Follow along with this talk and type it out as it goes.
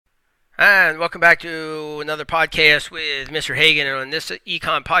And welcome back to another podcast with Mr. Hagan. And on this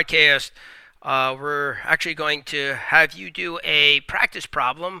Econ podcast, we're actually going to have you do a practice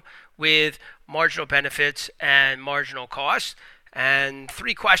problem with marginal benefits and marginal costs, and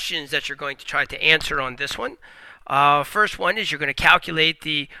three questions that you're going to try to answer on this one. First one is you're going to calculate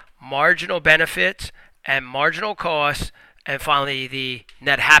the marginal benefits and marginal costs, and finally the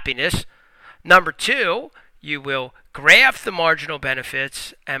net happiness. Number two, you will graph the marginal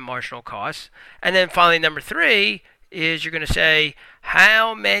benefits and marginal costs. And then finally, number three is you're going to say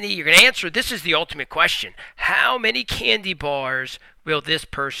you're going to answer, this is the ultimate question. How many candy bars will this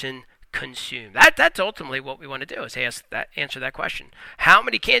person consume? That's ultimately what we want to do, is answer that question. How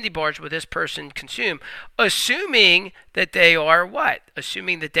many candy bars will this person consume? Assuming that they are what?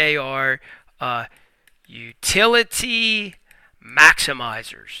 Assuming that they are utility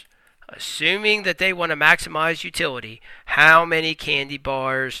maximizers. Assuming that they want to maximize utility, how many candy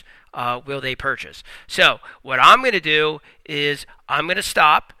bars will they purchase? So what I'm going to do is I'm going to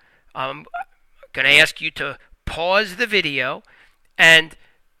stop. I'm going to ask you to pause the video and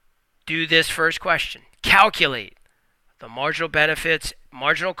do this first question. Calculate the marginal benefits,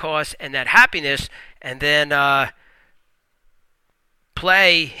 marginal costs, and net happiness, and then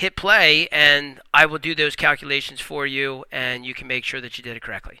hit play, and I will do those calculations for you, and you can make sure that you did it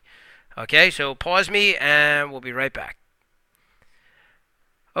correctly. Okay, so pause me and we'll be right back.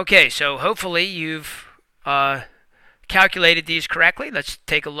 Okay, so hopefully you've calculated these correctly. Let's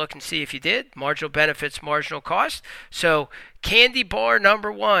take a look and see if you did. Marginal benefits, marginal costs. So candy bar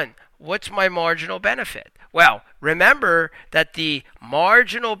number one, what's my marginal benefit? Well, remember that the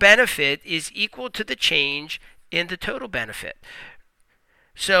marginal benefit is equal to the change in the total benefit.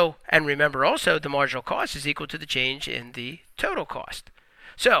 So, and remember also the marginal cost is equal to the change in the total cost.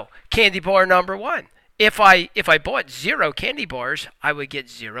 So, candy bar number one. If I bought 0 candy bars, I would get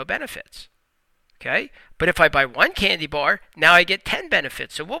 0 benefits. Okay? But if I buy 1 candy bar, now I get 10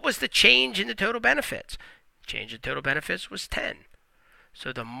 benefits. So what was the change in the total benefits? Change in total benefits was 10.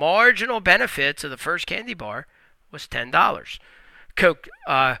 So the marginal benefits of the first candy bar was $10.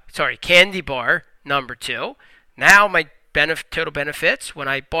 Candy bar number 2. Now my total benefits, when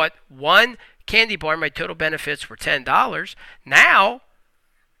I bought 1 candy bar, my total benefits were $10. Now,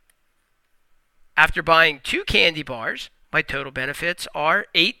 after buying 2 candy bars, my total benefits are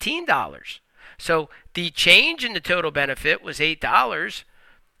 $18. So the change in the total benefit was $8.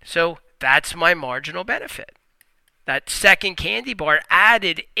 So that's my marginal benefit. That second candy bar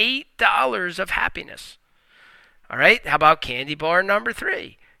added $8 of happiness. All right, how about candy bar number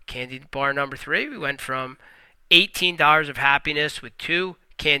 3? Candy bar number 3, we went from $18 of happiness with 2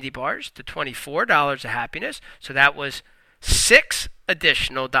 candy bars to $24 of happiness. So that was $6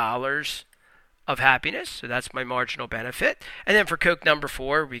 additional of happiness. So that's my marginal benefit. And then for Coke number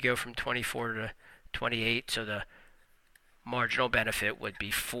 4, we go from 24 to 28. So the marginal benefit would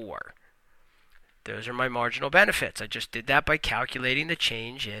be 4. Those are my marginal benefits. I just did that by calculating the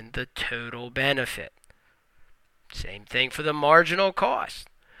change in the total benefit. Same thing for the marginal cost.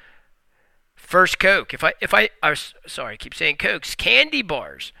 First Coke. I keep saying Cokes. Candy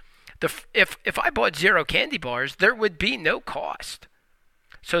bars. If I bought 0 candy bars, there would be no cost.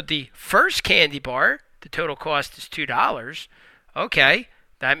 So the first candy bar, the total cost is $2. Okay,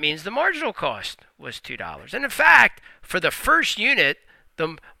 that means the marginal cost was $2. And in fact, for the first unit,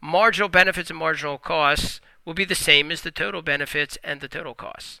 the marginal benefits and marginal costs will be the same as the total benefits and the total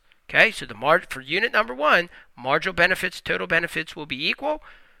costs. Okay, so for unit number 1, marginal benefits, total benefits will be equal.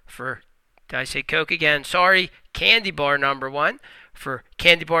 Did I say Coke again? Sorry, candy bar number 1. For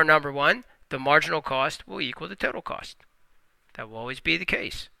candy bar number 1, the marginal cost will equal the total cost. That will always be the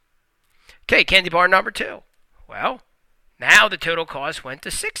case. Okay, candy bar number 2. Well, now the total cost went to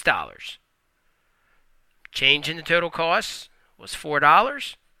 $6. Change in the total cost was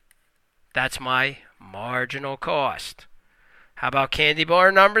 $4. That's my marginal cost. How about candy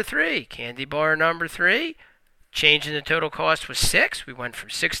bar number 3? Candy bar number 3, change in the total cost was $6. We went from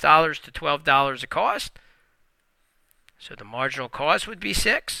 $6 to $12 a cost. So the marginal cost would be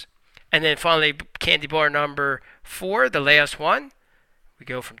 $6. And then finally, candy bar number 4, the last one, we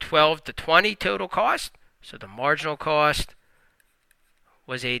go from 12 to 20 total cost. So the marginal cost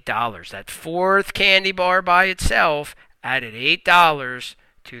was $8. That fourth candy bar by itself added $8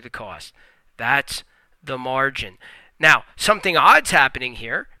 to the cost. That's the margin. Now, something odd's happening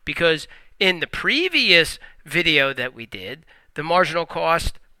here, because in the previous video that we did, the marginal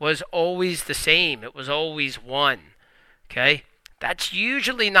cost was always the same. It was always 1. Okay? That's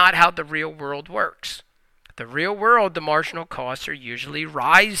usually not how the real world works. The real world, the marginal costs are usually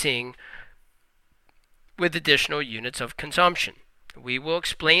rising with additional units of consumption. We will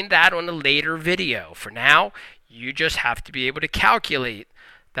explain that on a later video. For now, you just have to be able to calculate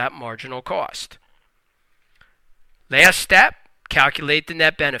that marginal cost. Last step, calculate the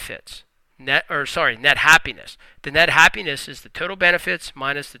net benefits. Net happiness. The net happiness is the total benefits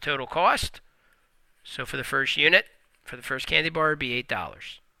minus the total cost. So for the first unit, for the first candy bar, it would be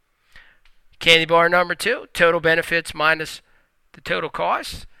 $8. Candy bar number 2, total benefits minus the total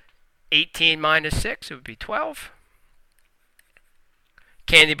cost. 18 minus 6, it would be 12.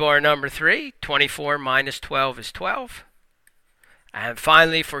 Candy bar number 3, 24 minus 12 is 12. And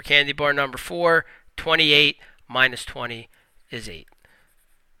finally, for candy bar number 4, 28 minus 20 is 8.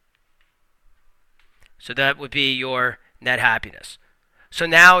 So that would be your net happiness. So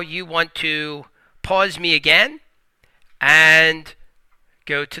now you want to pause me again and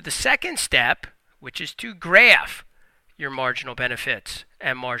go to the second step, which is to graph your marginal benefits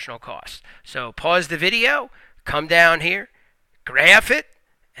and marginal costs. So pause the video, come down here, graph it,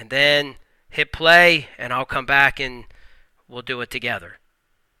 and then hit play, and I'll come back and we'll do it together.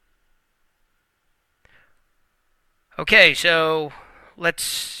 Okay, so let's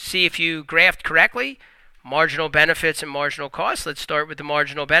see if you graphed correctly. Marginal benefits and marginal costs. Let's start with the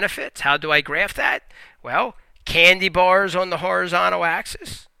marginal benefits. How do I graph that? Well, candy bars on the horizontal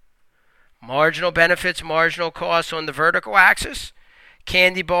axis. Marginal benefits, marginal costs on the vertical axis.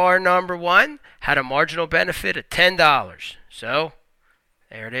 Candy bar number 1 had a marginal benefit of $10. So,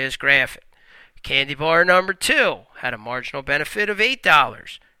 there it is, graph it. Candy bar number 2 had a marginal benefit of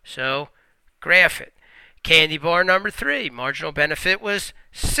 $8. So, graph it. Candy bar number 3, marginal benefit was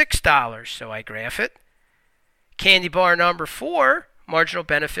 $6. So, I graph it. Candy bar number 4, marginal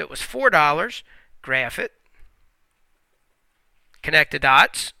benefit was $4. Graph it. Connect the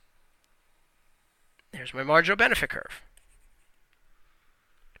dots. There's my marginal benefit curve.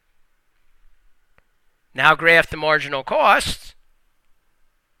 Now graph the marginal costs.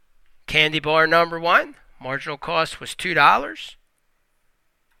 Candy bar number 1, marginal cost was $2.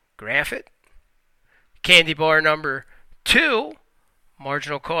 Graph it. Candy bar number 2,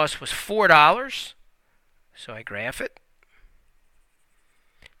 marginal cost was $4. So I graph it.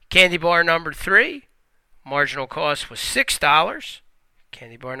 Candy bar number 3, marginal cost was $6.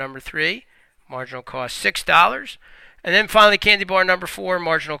 Candy bar number 3, marginal cost $6. And then finally candy bar number 4,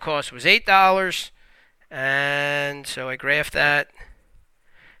 marginal cost was $8. And so I graph that.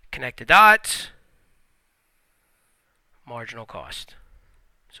 Connect the dots. Marginal cost.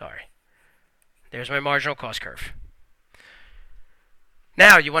 Sorry. There's my marginal cost curve.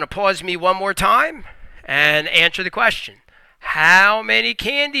 Now you want to pause me one more time and answer the question. How many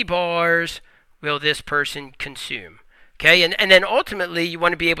candy bars will this person consume? Okay, and then ultimately you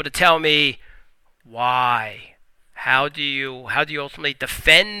want to be able to tell me why. How do you ultimately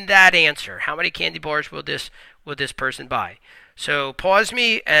defend that answer? How many candy bars will this person buy? So pause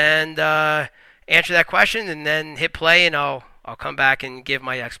me and answer that question, and then hit play, and I'll come back and give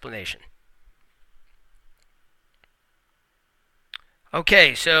my explanation.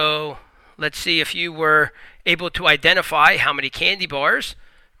 Okay, so let's see if you were able to identify how many candy bars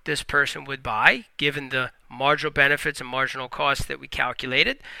this person would buy, given the marginal benefits and marginal costs that we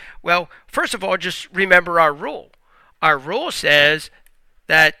calculated. Well, first of all, just remember our rule. Our rule says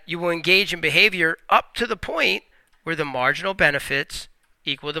that you will engage in behavior up to the point where the marginal benefits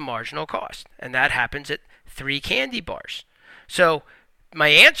equal the marginal cost. And that happens at 3 candy bars. So my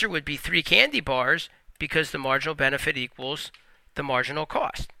answer would be 3 candy bars because the marginal benefit equals the marginal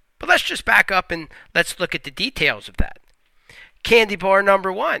cost. But let's just back up and let's look at the details of that. Candy bar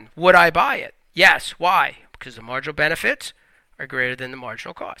number 1, would I buy it? Yes. Why? Because the marginal benefits are greater than the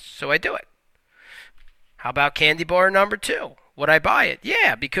marginal cost. So I do it. How about candy bar number 2? Would I buy it?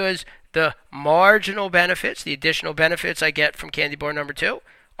 Yeah, because the marginal benefits, the additional benefits I get from candy bar number 2,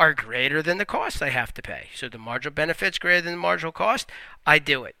 are greater than the cost I have to pay. So the marginal benefits greater than the marginal cost, I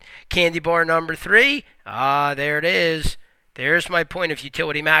do it. Candy bar number 3, there it is. There's my point of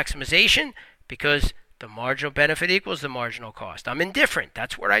utility maximization, because the marginal benefit equals the marginal cost. I'm indifferent.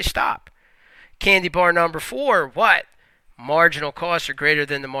 That's where I stop. Candy bar number 4, what? Marginal costs are greater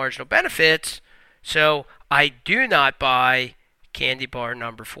than the marginal benefits, so I do not buy candy bar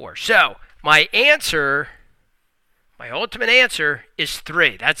number 4. So my answer, my ultimate answer is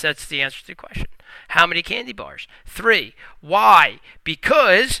 3. That's the answer to the question. How many candy bars? 3. Why?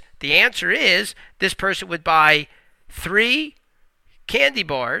 Because the answer is this person would buy 3 candy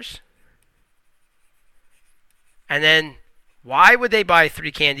bars. And then why would they buy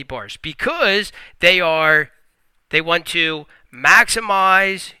 3 candy bars? Because they want to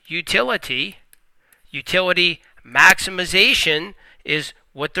maximize utility. Utility maximization is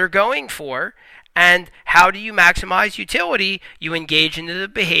what they're going for. And how do you maximize utility? You engage into the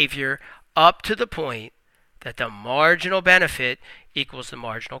behavior up to the point that the marginal benefit equals the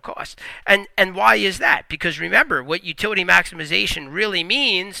marginal cost. And why is that? Because remember, what utility maximization really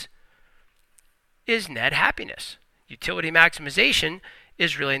means is net happiness. Utility maximization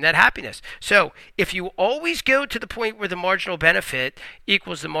is really net happiness. So if you always go to the point where the marginal benefit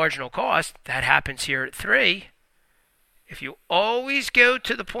equals the marginal cost, that happens here at 3. If you always go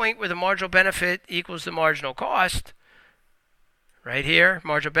to the point where the marginal benefit equals the marginal cost, right here,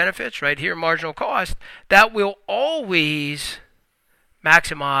 marginal benefits, right here, marginal cost, that will always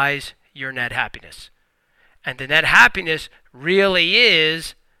maximize your net happiness. And the net happiness really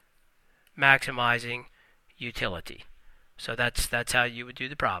is maximizing utility. So that's how you would do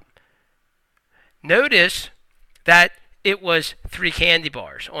the problem. Notice that it was 3 candy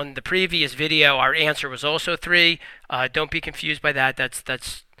bars. On the previous video, our answer was also 3. Don't be confused by that.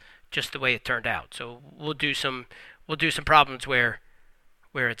 That's just the way it turned out. So we'll do some problems where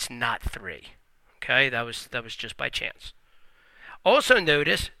it's not 3. Okay, that was just by chance. Also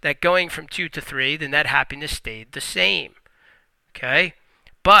notice that going from 2 to 3, the net happiness stayed the same. Okay,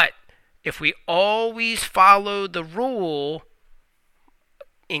 but if we always follow the rule,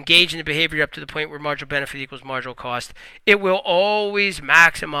 engage in the behavior up to the point where marginal benefit equals marginal cost, it will always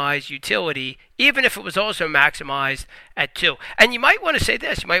maximize utility, even if it was also maximized at 2. And you might want to say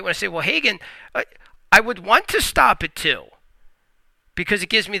this. You might want to say, well, Hagen, I would want to stop at 2 because it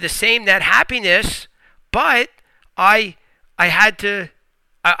gives me the same net happiness, but I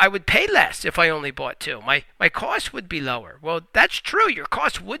would pay less if I only bought 2. My cost would be lower. Well, that's true. Your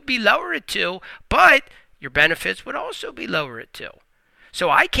cost would be lower at 2, but your benefits would also be lower at 2. So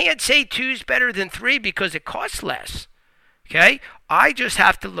I can't say 2 is better than 3 because it costs less. Okay? I just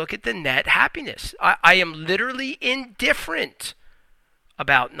have to look at the net happiness. I am literally indifferent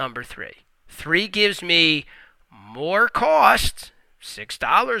about number 3. 3 gives me more cost,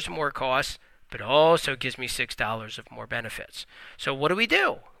 $6 more cost, but also gives me $6 of more benefits. So what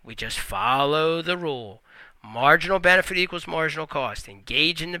do? We just follow the rule. Marginal benefit equals marginal cost.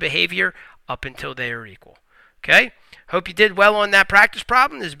 Engage in the behavior up until they are equal. Okay? Hope you did well on that practice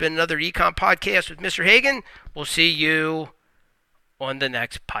problem. This has been another Econ Podcast with Mr. Hagen. We'll see you on the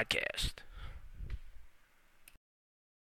next podcast.